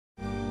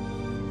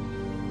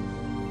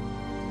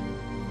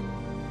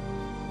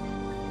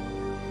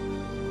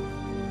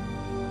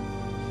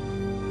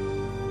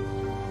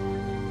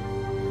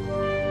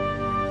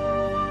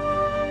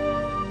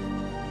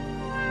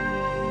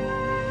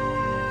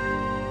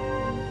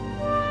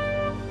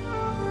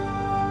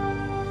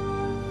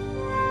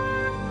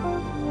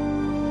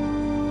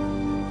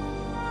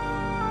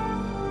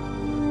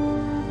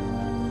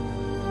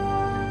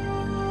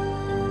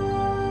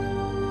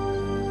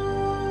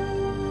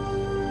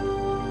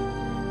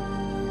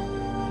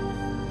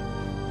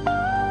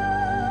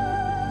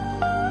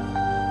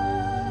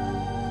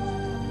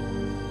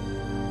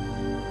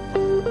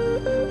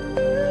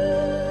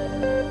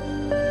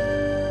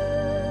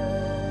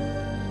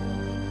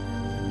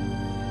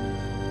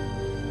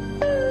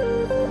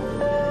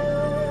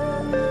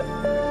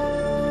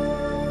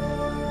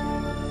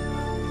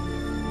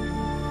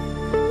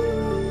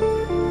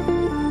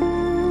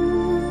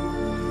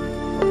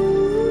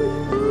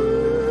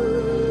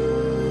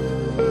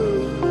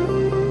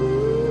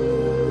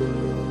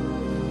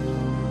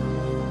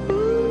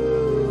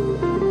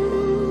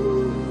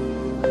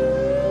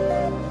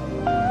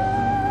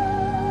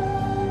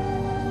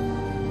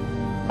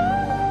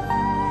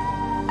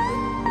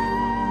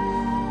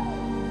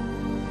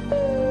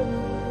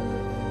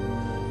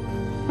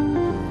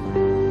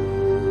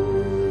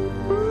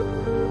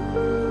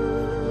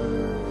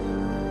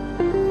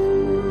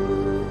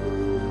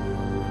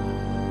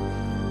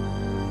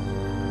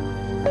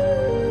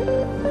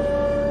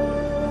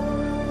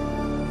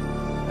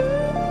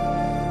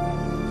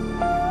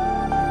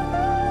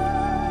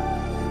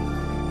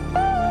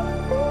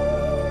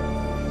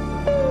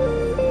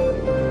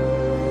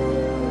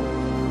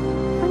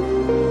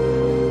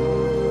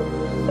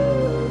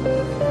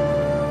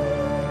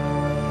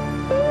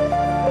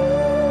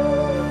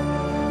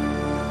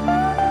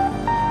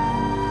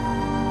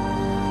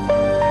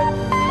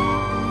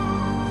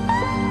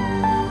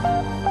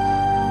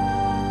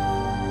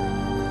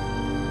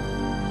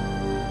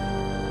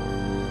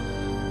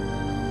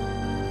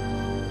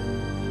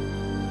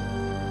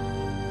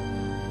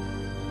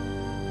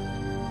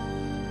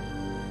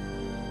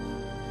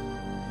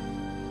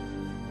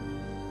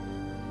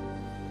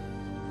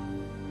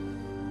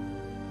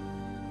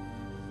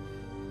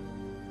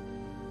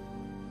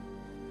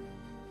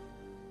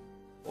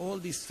all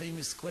these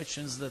famous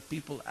questions that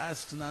people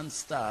ask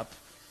non-stop,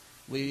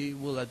 we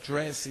will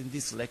address in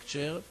this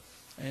lecture,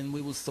 and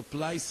we will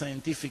supply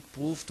scientific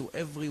proof to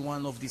every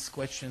one of these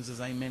questions as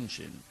I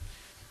mentioned.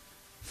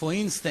 For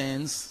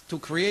instance, to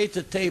create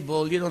a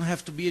table, you don't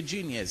have to be a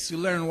genius. You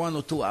learn 1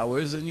 or 2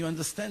 hours and you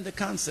understand the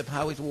concept,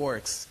 how it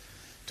works.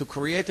 To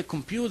create a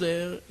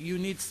computer, you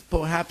need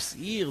perhaps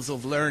years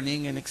of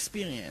learning and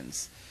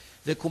experience.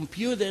 The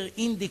computer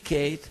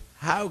indicates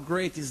how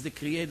great is the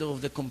creator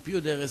of the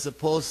computer as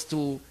opposed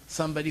to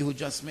somebody who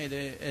just made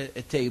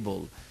a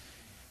table.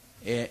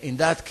 In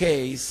that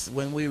case,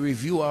 when we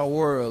review our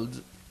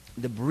world,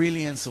 the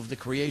brilliance of the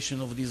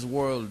creation of this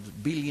world,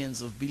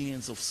 billions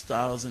of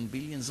stars and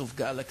billions of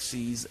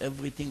galaxies,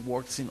 everything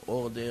works in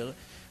order.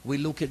 We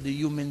look at the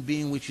human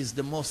being, which is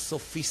the most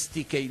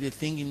sophisticated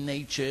thing in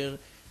nature.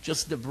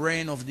 Just the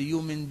brain of the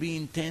human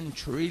being, 10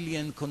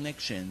 trillion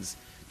connections.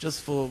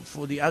 Just for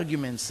the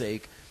argument's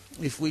sake,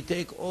 if we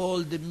take all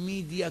the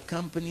media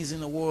companies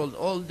in the world,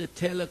 all the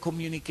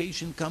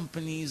telecommunication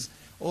companies,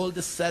 all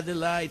the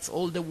satellites,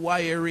 all the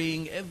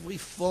wiring, every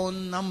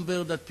phone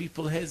number that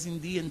people has in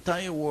the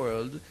entire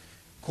world,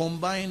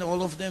 combine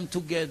all of them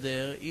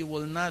together, it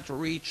will not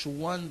reach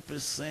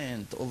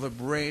 1% of a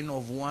brain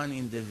of one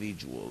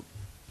individual.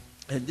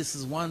 And this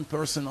is one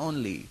person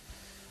only.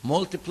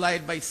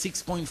 Multiplied by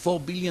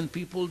 6.4 billion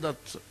people that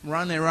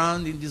run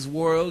around in this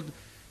world,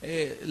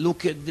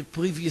 look at the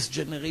previous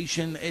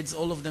generation, adds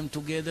all of them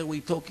together,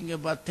 we're talking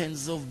about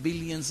tens of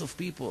billions of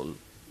people.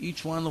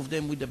 Each one of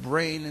them with a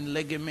brain and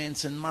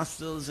ligaments and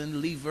muscles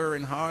and liver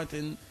and heart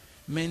and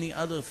many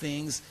other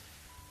things.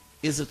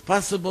 Is it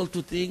possible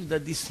to think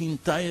that this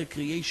entire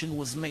creation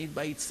was made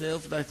by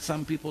itself, that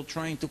some people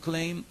trying to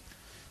claim?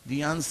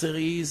 The answer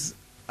is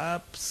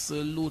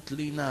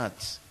absolutely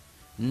not.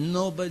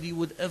 Nobody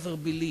would ever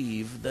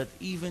believe that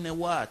even a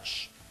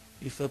watch,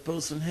 if a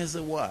person has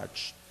a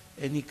watch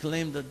and he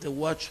claimed that the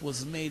watch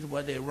was made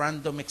by a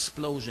random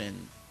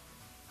explosion.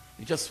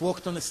 He just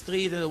walked on the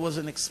street and there was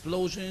an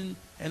explosion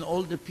and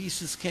all the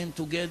pieces came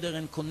together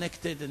and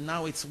connected and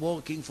now it's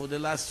working for the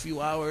last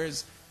few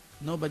hours.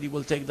 Nobody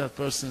will take that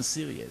person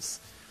serious.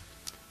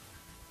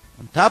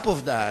 On top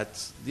of that,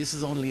 this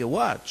is only a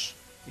watch.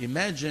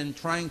 Imagine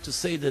trying to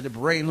say that the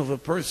brain of a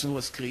person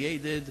was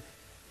created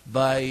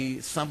by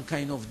some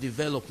kind of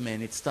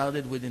development. It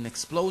started with an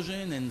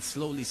explosion and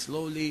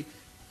slowly,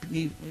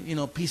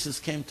 pieces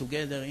came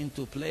together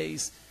into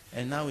place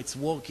and now it's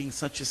working,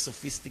 such a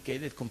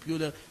sophisticated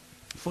computer.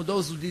 For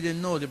those who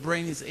didn't know, the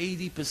brain is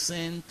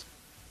 80%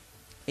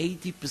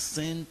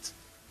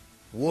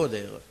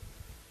 water,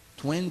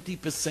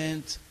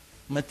 20%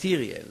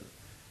 material.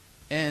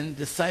 And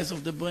the size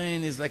of the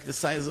brain is like the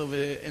size of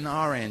an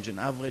orange, an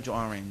average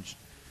orange.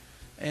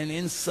 And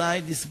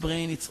inside this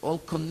brain, it's all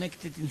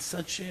connected in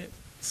such a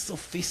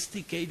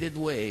sophisticated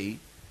way.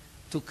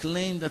 To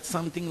claim that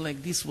something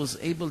like this was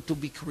able to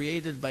be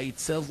created by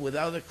itself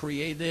without a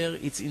creator,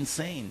 it's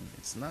insane.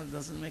 It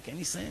doesn't make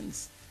any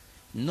sense.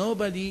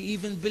 Nobody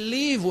even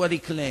believe what he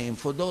claimed,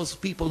 for those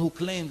people who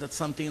claim that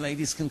something like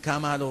this can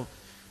come out of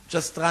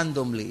just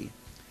randomly.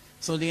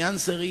 So the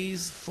answer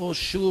is, for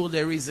sure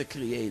there is a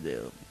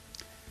creator.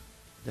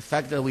 The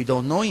fact that we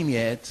don't know him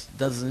yet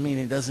doesn't mean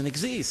he doesn't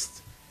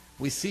exist.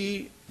 We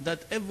see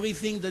that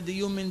everything that the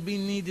human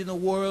being needs in the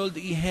world,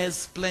 he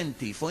has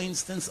plenty. For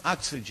instance,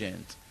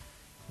 oxygen.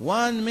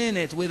 1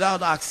 minute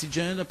without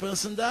oxygen, a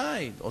person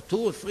died, or 2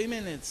 or 3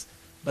 minutes.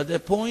 But the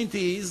point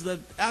is that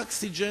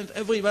oxygen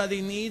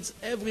everybody needs.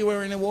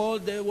 Everywhere in the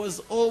world there was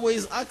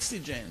always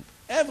oxygen,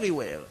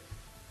 everywhere.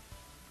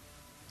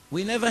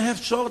 We never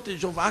have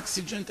shortage of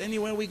oxygen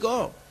anywhere we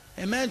go.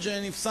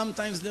 Imagine if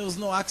sometimes there was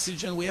no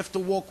oxygen, we have to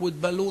walk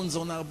with balloons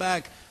on our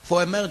back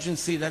for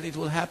emergency, that it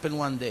will happen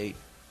one day.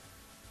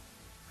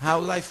 How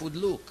life would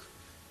look.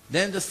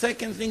 Then the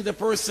second thing the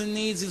person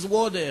needs is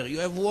water. You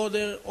have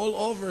water all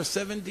over.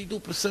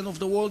 72% of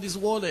the world is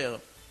water.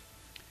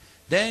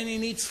 Then he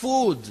needs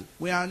food.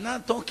 We are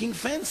not talking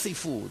fancy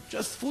food,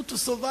 just food to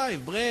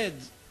survive, bread.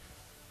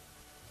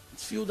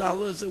 It's a few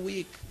dollars a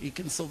week, he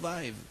can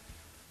survive.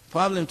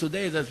 Problem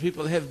today is that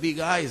people have big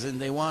eyes and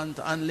they want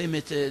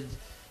unlimited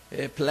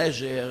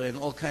pleasure and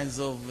all kinds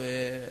of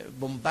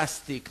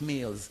bombastic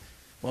meals.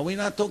 Well, we're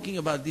not talking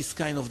about this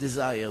kind of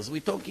desires.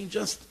 We're talking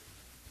just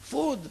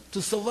food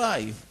to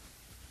survive.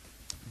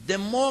 The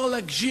more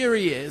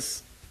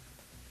luxurious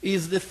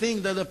is the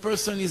thing that a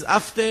person is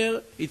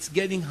after, it's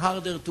getting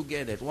harder to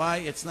get it. Why?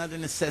 It's not a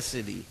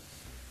necessity.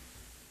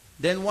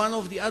 Then one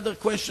of the other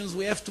questions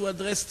we have to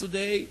address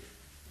today,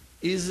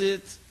 is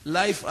it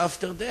life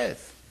after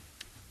death?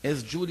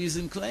 As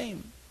Judaism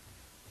claims.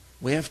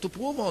 We have to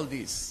prove all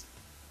this.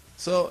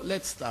 So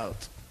let's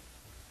start.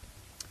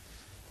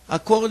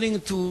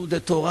 According to the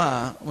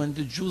Torah, when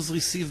the Jews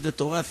received the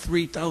Torah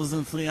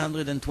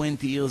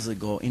 3,320 years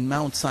ago in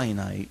Mount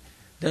Sinai,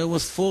 there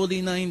was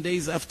 49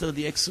 days after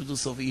the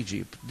Exodus of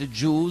Egypt. The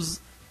Jews,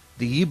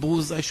 the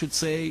Hebrews I should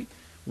say,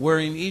 were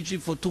in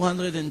Egypt for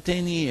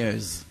 210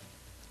 years.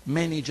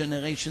 Many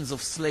generations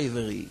of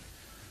slavery.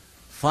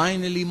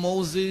 Finally,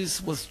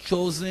 Moses was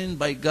chosen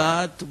by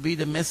God to be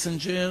the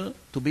messenger,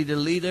 to be the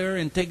leader,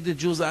 and take the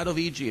Jews out of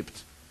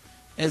Egypt.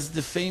 As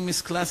the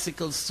famous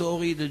classical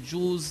story, the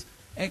Jews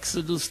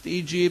exodused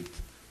Egypt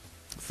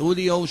through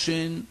the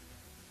ocean,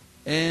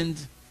 and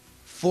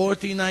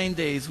 49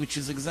 days, which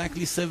is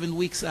exactly 7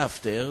 weeks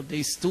after,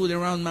 they stood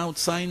around Mount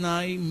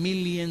Sinai,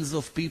 millions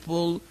of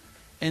people,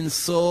 and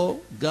saw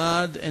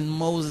God and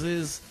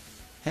Moses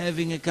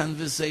having a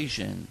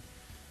conversation.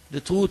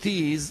 The truth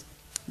is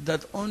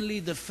that only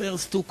the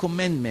first 2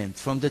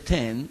 commandments from the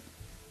 10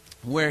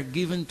 were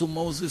given to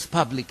Moses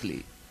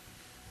publicly.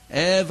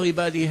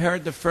 Everybody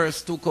heard the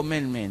first 2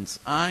 commandments.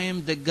 I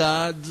am the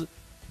God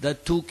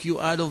that took you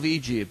out of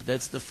Egypt.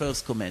 That's the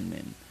first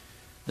commandment.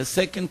 The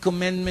second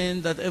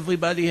commandment that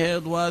everybody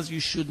heard was, you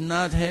should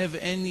not have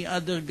any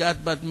other God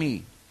but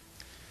me.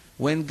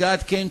 When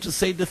God came to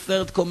say the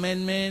third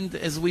commandment,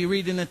 as we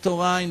read in the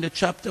Torah, in the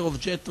chapter of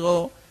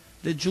Jethro,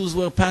 the Jews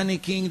were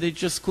panicking. They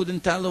just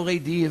couldn't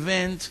tolerate the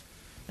event.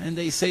 And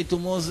they say to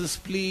Moses,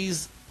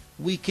 please,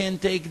 we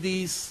can't take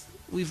this.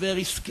 We're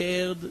very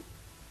scared.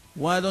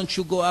 Why don't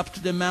you go up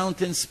to the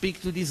mountain, speak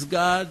to this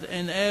God,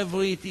 and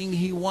everything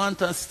he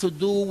wants us to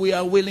do, we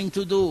are willing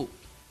to do.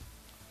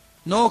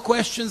 No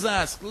questions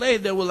asked.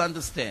 Later we'll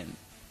understand.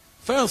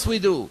 First we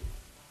do.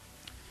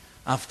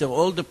 After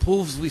all the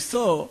proofs we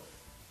saw,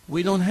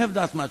 we don't have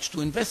that much to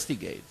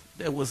investigate.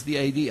 That was the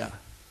idea.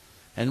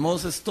 And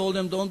Moses told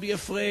them, don't be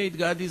afraid.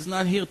 God is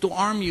not here to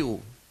harm you.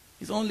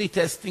 He's only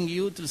testing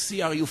you to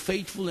see, are you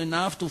faithful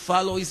enough to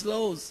follow his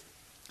laws?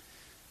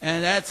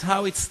 And that's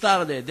how it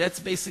started. That's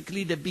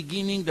basically the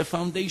beginning, the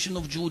foundation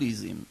of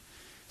Judaism.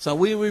 So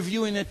we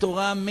review in the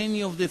Torah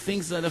many of the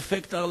things that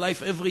affect our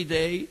life every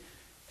day,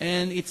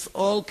 and it's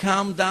all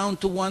come down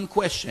to one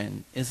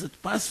question. Is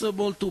it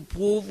possible to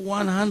prove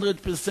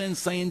 100%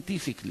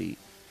 scientifically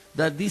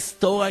that this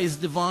Torah is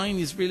divine,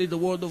 is really the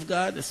Word of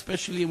God,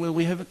 especially when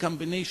we have a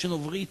combination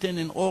of written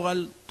and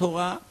oral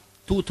Torah,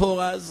 2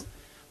 Torahs?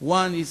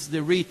 One is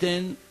the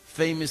written,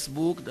 famous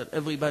book that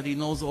everybody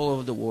knows all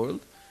over the world.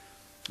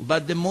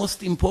 But the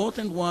most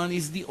important one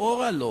is the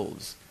oral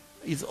laws.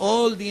 It's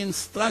all the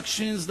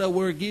instructions that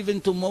were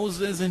given to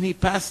Moses, and he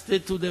passed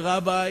it to the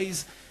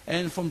rabbis,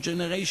 and from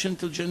generation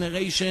to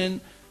generation,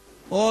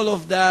 all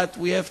of that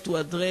we have to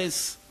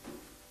address.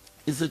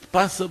 Is it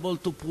possible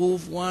to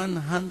prove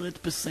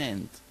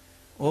 100%?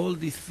 All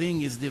this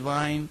thing is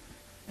divine,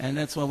 and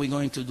that's what we're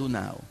going to do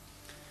now.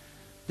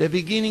 The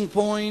beginning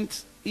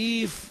point,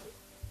 if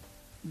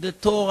the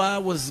Torah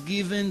was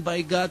given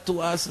by God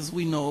to us, as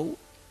we know,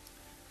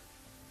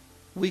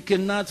 we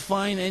cannot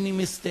find any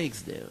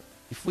mistakes there.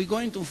 If we're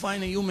going to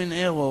find a human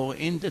error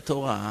in the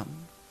Torah,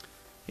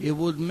 it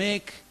would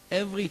make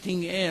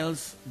everything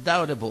else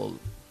doubtable.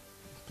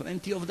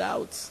 Plenty of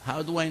doubts.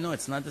 How do I know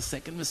it's not the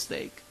second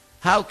mistake?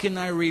 How can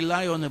I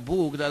rely on a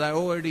book that I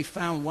already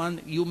found one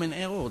human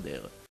error there?